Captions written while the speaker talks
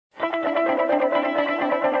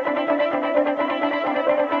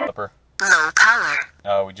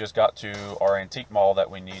just got to our antique mall that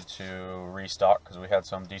we need to restock because we had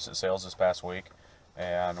some decent sales this past week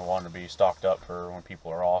and wanted to be stocked up for when people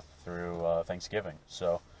are off through Thanksgiving.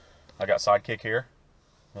 So I got Sidekick here,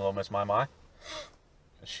 little Miss My.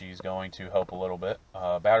 She's going to help a little bit.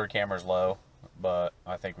 Battery camera's low, but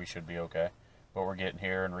I think we should be okay. But we're getting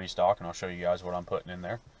here and restock, and I'll show you guys what I'm putting in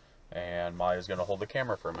there. And Maya's going to hold the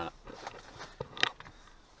camera for a minute.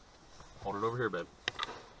 Hold it over here, babe.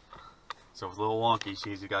 So it's a little wonky,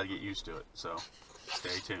 she's got to get used to it, so stay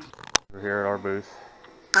tuned. We're here at our booth.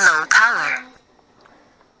 Low power.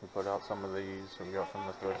 We put out some of these that we got from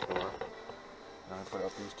the thrift store. And I put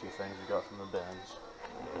out these two things we got from the bins.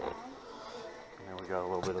 And then we got a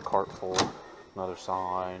little bit of cart full. Another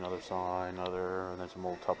sign, and then some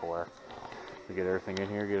old Tupperware. We get everything in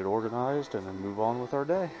here, get it organized, and then move on with our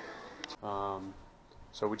day.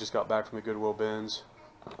 So we just got back from the Goodwill bins.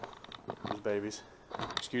 These babies.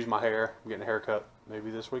 Excuse my hair. I'm getting a haircut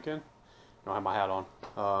maybe this weekend. I don't have my hat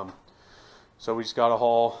on. So we just got a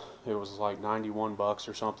haul. It was like 91 bucks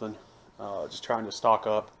or something. Just trying to stock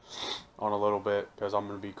up on a little bit because I'm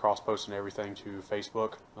going to be cross-posting everything to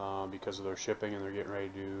Facebook because of their shipping, and they're getting ready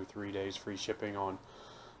to do 3 days free shipping on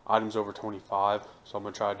items over 25. So I'm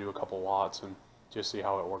going to try to do a couple lots and just see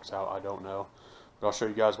how it works out. I don't know. But I'll show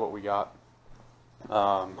you guys what we got.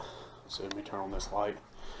 So let me turn on this light.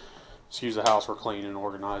 Excuse the house, we're cleaning and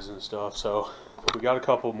organizing and stuff. So we got a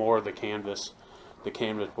couple more of the canvas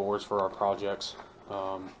boards for our projects.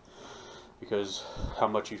 Because how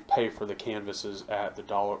much you pay for the canvases at the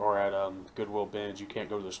dollar or at Goodwill bins, you can't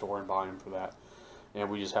go to the store and buy them for that. And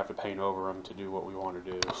we just have to paint over them to do what we want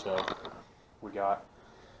to do. So we got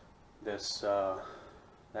this,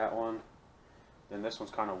 that one. Then this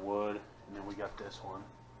one's kind of wood, and then we got this one.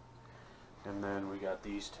 And then we got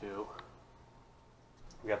these two.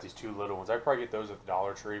 We got these two little ones. I'd probably get those at the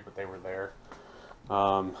Dollar Tree, but they were there.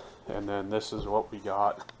 And then this is what we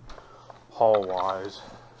got haul-wise.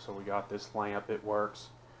 So we got this lamp, it works.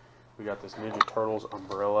 We got this Ninja Turtles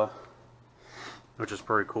umbrella, which is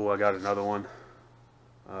pretty cool. I got another one.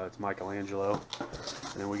 It's Michelangelo.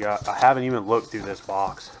 And then we got, I haven't even looked through this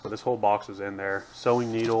box, but this whole box was in there.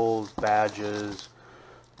 Sewing needles, badges,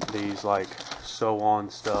 these like sew-on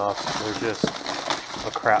stuff. There's just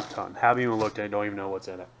a crap ton. Haven't even looked at it, don't even know what's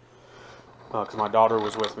in it. Because my daughter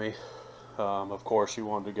was with me. Of course, she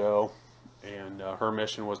wanted to go, and her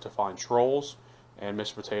mission was to find trolls and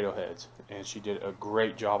Mr. Potato Heads, and she did a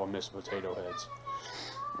great job on Mr. Potato Heads.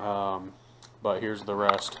 But here's the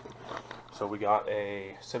rest. So we got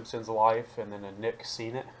a Simpsons Life, and then a Nick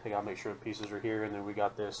Seen It. I gotta make sure the pieces are here, and then we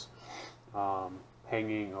got this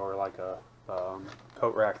hanging or like a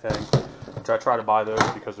coat rack thing, which I try to buy those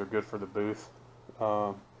because they're good for the booth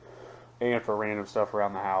and for random stuff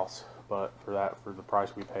around the house. But for the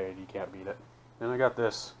price we paid, you can't beat it. Then I got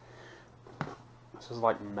this. This is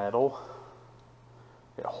like metal.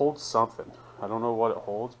 It holds something. I don't know what it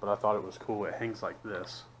holds, but I thought it was cool. It hangs like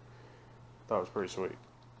this. I thought it was pretty sweet.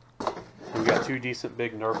 We got two decent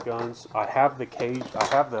big Nerf guns. I have the cage. I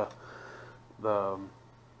have the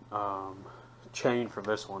chain for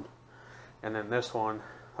this one, and then this one.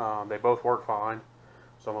 They both work fine.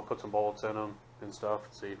 So I'm gonna put some bolts in them and stuff.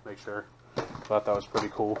 See, make sure. Thought that was pretty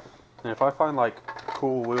cool. And if I find like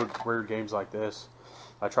cool weird games like this,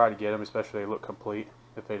 I try to get them. Especially if they look complete.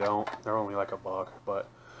 If they don't, they're only like $1. But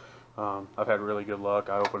I've had really good luck.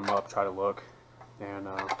 I open them up, try to look, and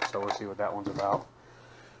so we'll see what that one's about.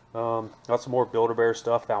 Got some more Build-A-Bear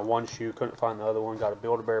stuff. Found one shoe, couldn't find the other one. Got a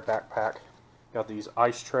Build-A-Bear backpack. Got these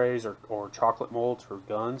ice trays or chocolate molds for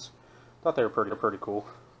guns. Thought they were pretty cool.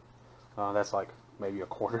 That's like maybe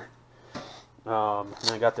 $1.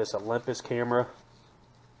 And I got this Olympus camera.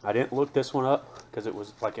 I didn't look this one up because it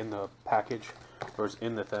was like in the package, or it's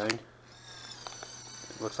in the thing.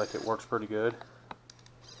 Looks like it works pretty good.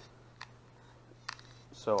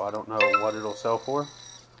 So I don't know what it'll sell for,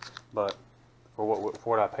 but for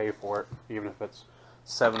what I pay for it, even if it's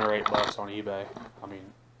 $7 or $8 on eBay, I mean,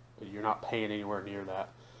 you're not paying anywhere near that.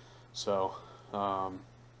 So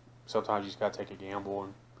sometimes you just gotta take a gamble,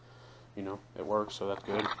 and you know it works. So that's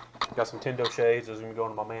good. Got some Tendo shades. Those are gonna be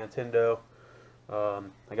going to my man Tendo.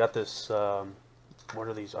 I got this. What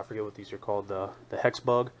are these? I forget what these are called. The Hex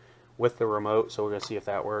Bug with the remote, so we're gonna see if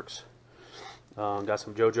that works. Got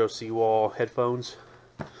some JoJo Seawall headphones.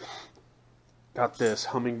 Got this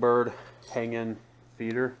hummingbird hanging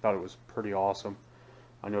feeder. Thought it was pretty awesome.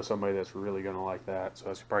 I know somebody that's really gonna like that, so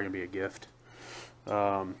that's probably gonna be a gift.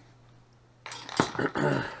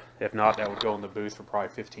 If not, that would go in the booth for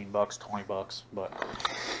probably $15, $20. But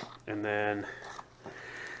and then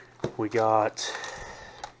we got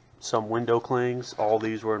some window clings. All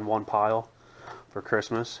these were in one pile. for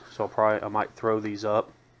Christmas. So I might throw these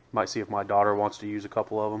up. Might see if my daughter wants to use a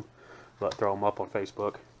couple of them, but throw them up on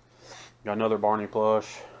Facebook. Got another Barney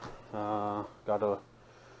plush. Got a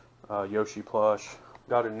Yoshi plush.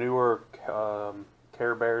 Got a newer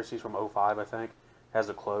Care Bears. He's from '05, I think. Has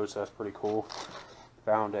a clothes, so that's pretty cool.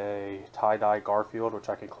 Found a tie-dye Garfield, which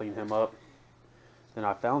I can clean him up. Then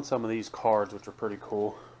I found some of these cards, which are pretty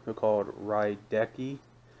cool. They're called Raideki.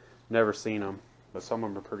 Never seen them, but some of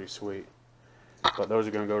them are pretty sweet. But those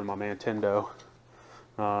are going to go to my Nintendo.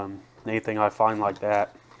 Anything I find like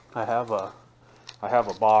that, I have a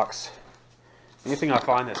box. Anything I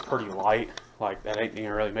find that's pretty light, like that ain't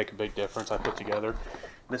gonna really make a big difference, I put together.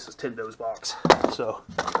 This is Tendo's box, so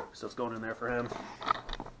it's going in there for him.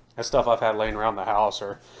 That stuff I've had laying around the house,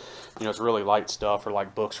 or it's really light stuff, or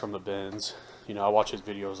like books from the bins. I watch his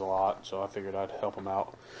videos a lot, so I figured I'd help him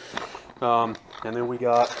out. And then we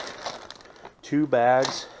got 2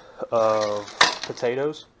 bags of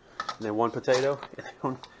potatoes, and then 1 potato, and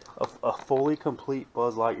then a fully complete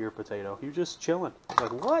Buzz Lightyear potato. He was just chilling.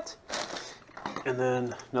 Like, what? And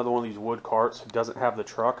then another one of these wood carts. It doesn't have the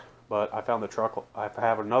truck, but I found the truck. I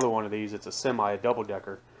have another one of these. It's a semi, a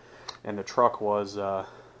double-decker, and the truck was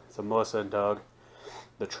it's a Melissa and Doug.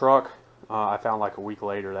 The truck I found like a week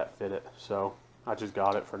later that fit it, so I just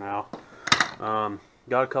got it for now.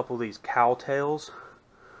 Got a couple of these cowtails,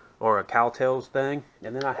 or a cowtails thing,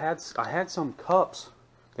 and then I had some cups.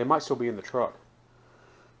 They might still be in the truck.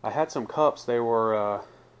 I had some cups. They were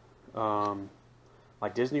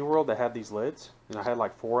like Disney World. They had these lids, and I had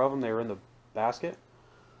like 4 of them. They were in the basket.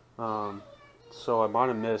 So I might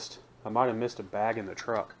have missed a bag in the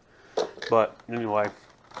truck. But anyway,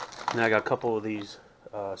 then I got a couple of these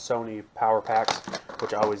Sony power packs,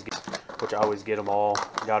 which I always get them all.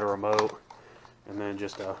 Got a remote, and then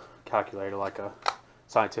just a calculator, like a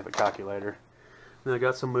scientific calculator. Then I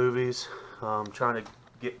got some movies. Trying to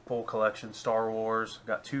get full collection. Star Wars.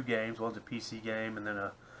 Got 2 games. One's a PC game, and then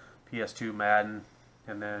a PS2 Madden,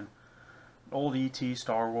 and then old ET,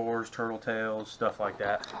 Star Wars, Turtle Tales, stuff like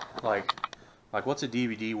that. Like what's a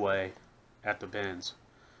DVD weigh at the bins?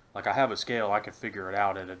 Like, I have a scale. I can figure it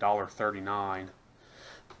out at $1.39.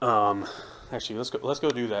 Actually, let's go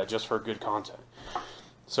do that just for good content.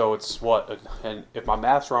 So it's what, and if my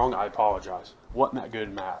math's wrong, I apologize. What not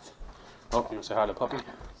good math? Oh, you want to say hi to Puppy?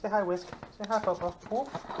 Say hi, Whisk. Say hi, Papa. Oh.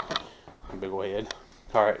 Big ol' head.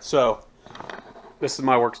 All right, so this is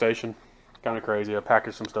my workstation. Kind of crazy. I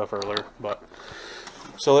packaged some stuff earlier, but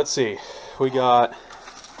so let's see. We got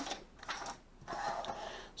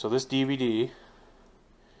this DVD,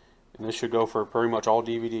 and this should go for pretty much all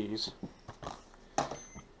DVDs.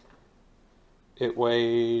 It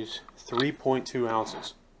weighs 3.2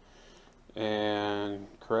 ounces, and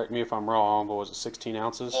correct me if I'm wrong, but was it 16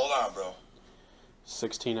 ounces? Hold on, bro.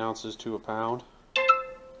 16 ounces to a pound.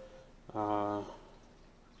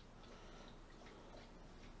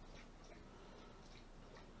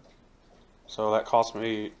 So that cost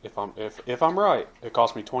me, if I'm right, it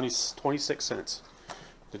cost me 26 cents.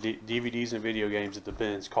 The DVDs and video games at the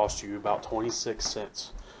bins cost you about 26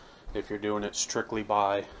 cents if you're doing it strictly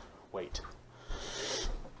by weight.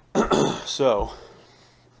 So,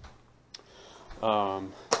 I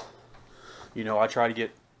try to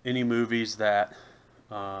get any movies that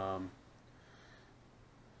are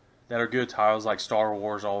good titles, like Star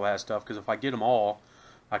Wars, all that stuff, because if I get them all,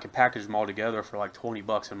 I can package them all together for like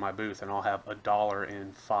 $20 in my booth, and I'll have $1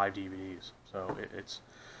 in 5 DVDs. So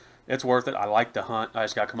it's worth it. I like the hunt. I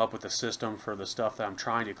just got to come up with a system for the stuff that I'm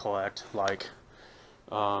trying to collect, like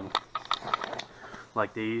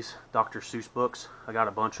these Dr. Seuss books. I got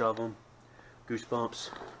a bunch of them.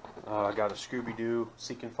 Goosebumps. I got a Scooby-Doo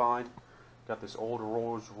Seek and Find. Got this old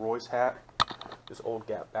Rolls Royce hat. This old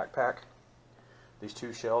Gap backpack. These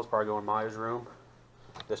 2 shells probably go in Maya's room.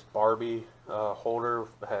 This Barbie holder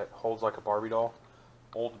that holds like a Barbie doll.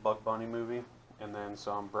 Old Bugs Bunny movie. And then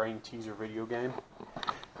some Brain Teaser video game.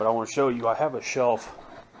 But I want to show you, I have a shelf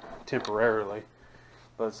temporarily.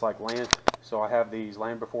 But it's like Land. So I have these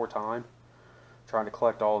Land Before Time. Trying to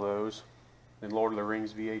collect all those. Then Lord of the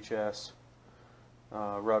Rings VHS.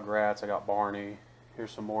 Rugrats. I got Barney.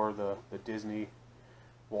 Here's some more of the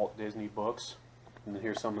Walt Disney books. And then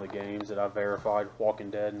here's some of the games that I've verified.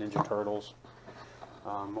 Walking Dead, Ninja Turtles.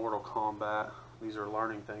 Mortal Kombat. These are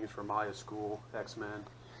learning things for Maya's school, X-Men.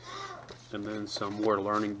 And then some more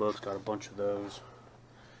learning books, got a bunch of those.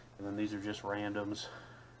 And then these are just randoms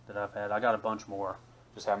that I've had. I got a bunch more,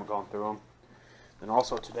 just haven't gone through them. And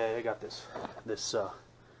also today I got this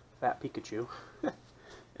fat Pikachu.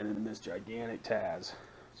 And then this gigantic Taz.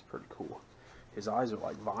 It's pretty cool. His eyes are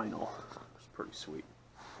like vinyl. It's pretty sweet.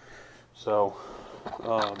 So,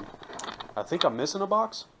 I think I'm missing a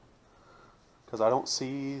box because I don't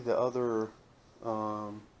see the other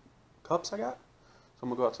cups I got. So I'm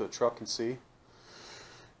going to go out to the truck and see.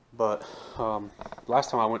 But last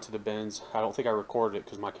time I went to the bins, I don't think I recorded it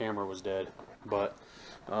because my camera was dead. But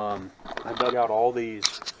I dug out all these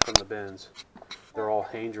from the bins. They're all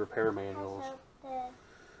Haynes repair manuals.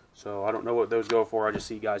 So I don't know what those go for. I just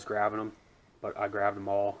see guys grabbing them. But I grabbed them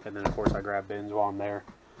all. And then, of course, I grabbed bins while I'm there.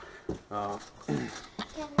 And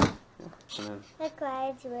then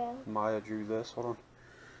Maya drew this. Hold on.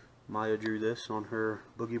 Maya drew this on her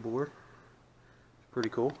boogie board. Pretty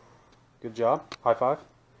cool. Good job. High five.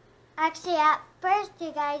 Actually, at first,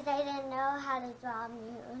 you guys, I didn't know how to draw a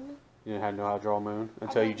moon. You didn't know how to draw a moon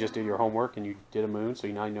until you just did your homework and you did a moon, so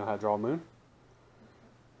now you know how to draw a moon?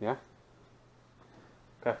 Yeah?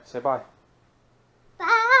 Okay, say bye.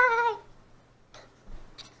 Bye!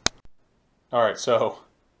 Alright, so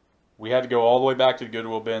we had to go all the way back to the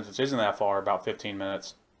Goodwill bins, which isn't that far, about 15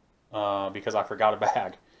 minutes, because I forgot a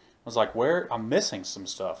bag. I was like, where? I'm missing some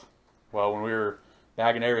stuff. Well, when we were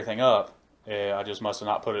bagging everything up, I just must have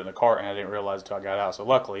not put it in the cart, and I didn't realize until I got out. So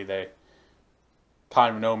luckily, they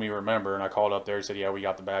kind of know me, remember, and I called up there. He said, yeah, we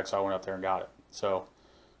got the bag, so I went up there and got it. So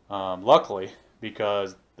luckily,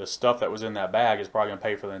 because the stuff that was in that bag is probably going to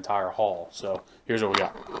pay for the entire haul. So here's what we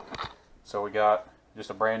got. So we got just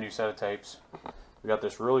a brand new set of tapes. We got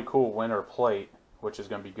this really cool winter plate, which is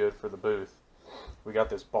going to be good for the booth. We got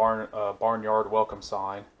this barnyard welcome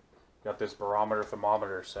sign. We got this barometer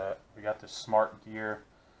thermometer set. We got this smart gear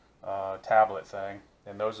tablet thing,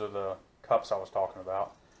 and those are the cups I was talking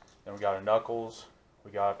about. Then we got a Knuckles.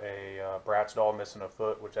 We got a Bratz doll missing a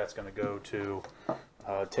foot, which that's going to go to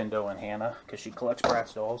Tindo and Hannah because she collects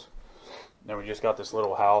Bratz dolls. Then we just got this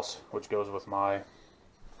little house, which goes with my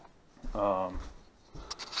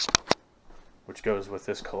which goes with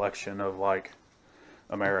this collection of like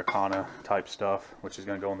Americana type stuff, which is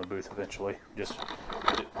going to go in the booth eventually.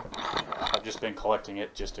 I've just been collecting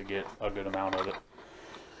it just to get a good amount of it.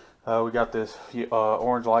 We got this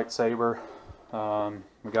orange lightsaber.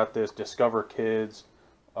 We got this Discover Kids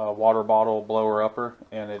water bottle blower upper,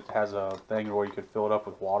 and it has a thing where you could fill it up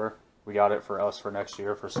with water. We got it for us for next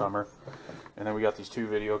year for summer. And then we got these two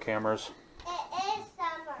video cameras. It is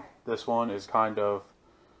summer. This one is kind of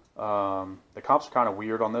the comps are kind of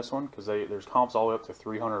weird on this one because there's comps all the way up to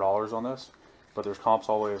 $300 on this, but there's comps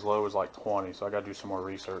all the way as low as like 20. So I got to do some more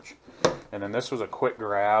research. And then this was a quick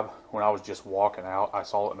grab when I was just walking out. I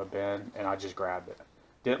saw it in a bin and I just grabbed it.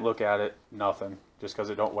 Didn't look at it, nothing, just because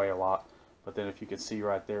it don't weigh a lot. But then if you can see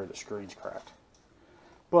right there, the screen's cracked.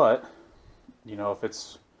 But, you know, if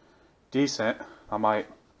it's decent, I might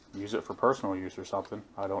use it for personal use or something.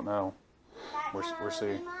 I don't know. We'll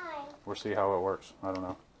see how it works. I don't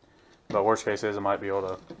know. But worst case is I might be able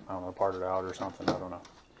to, I don't know, part it out or something. I don't know.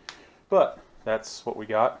 But that's what we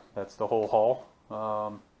got. That's the whole haul.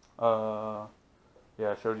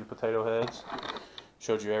 Yeah, I showed you potato heads.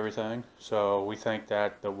 Showed you everything. So we think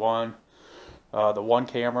that the one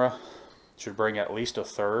camera should bring at least a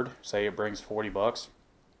third. Say it brings $40,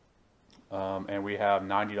 and we have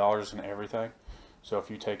 $90 in everything. So if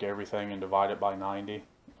you take everything and divide it by 90,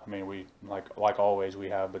 I mean, we like always we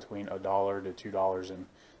have between $1 to $2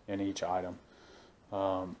 in each item,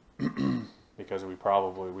 because we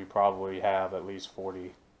probably have at least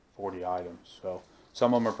 40 items. So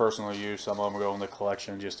some of them are personal use, some of them are going in the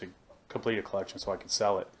collection just to complete a collection so I can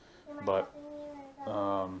sell it. But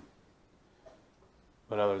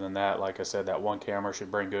other than that, like I said, that one camera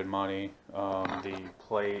should bring good money. The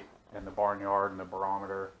plate and the barnyard and the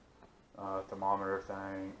barometer, thermometer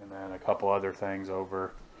thing, and then a couple other things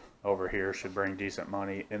over here should bring decent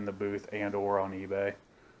money in the booth and or on eBay.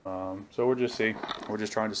 So we'll just see. We're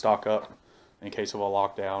just trying to stock up in case of a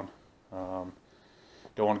lockdown.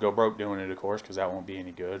 Don't want to go broke doing it, of course, because that won't be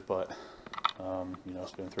any good. But you know,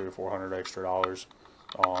 spend $300 or $400 extra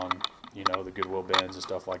on, you know, the Goodwill bins and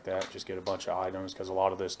stuff like that. Just get a bunch of items, because a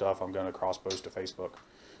lot of this stuff I'm going to cross post to Facebook.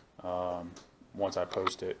 Once I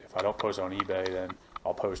post it, if I don't post it on eBay, then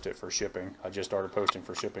I'll post it for shipping. I just started posting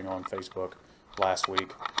for shipping on Facebook last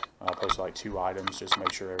week. I posted like 2 items just to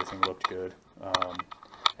make sure everything looked good,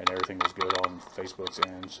 and everything was good on Facebook's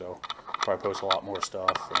end. So probably post a lot more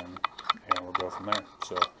stuff, and we'll go from there.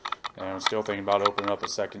 So, and I'm still thinking about opening up a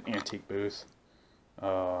second antique booth,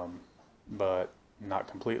 but not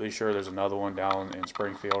completely sure. There's another one down in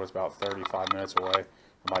Springfield. It's about 35 minutes away.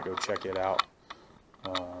 I might go check it out,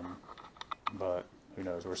 but who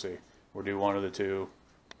knows? We'll see. We'll do one of the two,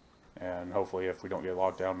 and hopefully if we don't get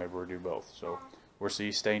locked down, maybe we'll do both. So we'll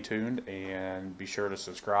see. Stay tuned, and be sure to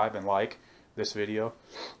subscribe and like this video.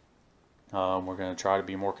 We're going to try to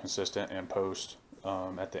be more consistent and post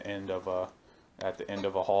at the end of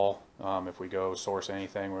a haul. If we go source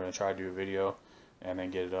anything, we're going to try to do a video and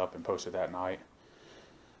then get it up and post it that night,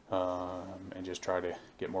 and just try to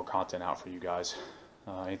get more content out for you guys.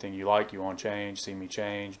 Anything you like, you want to change, see me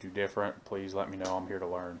change, do different, please let me know. I'm here to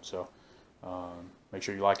learn. So make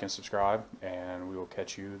sure you like and subscribe, and we will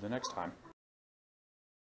catch you the next time.